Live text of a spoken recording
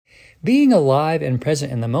Being alive and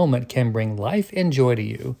present in the moment can bring life and joy to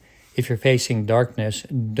you. If you're facing darkness,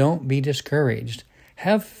 don't be discouraged.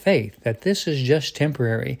 Have faith that this is just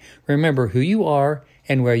temporary. Remember who you are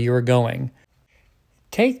and where you are going.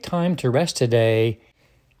 Take time to rest today.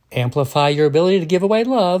 Amplify your ability to give away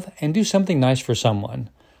love and do something nice for someone.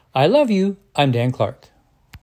 I love you. I'm Dan Clark.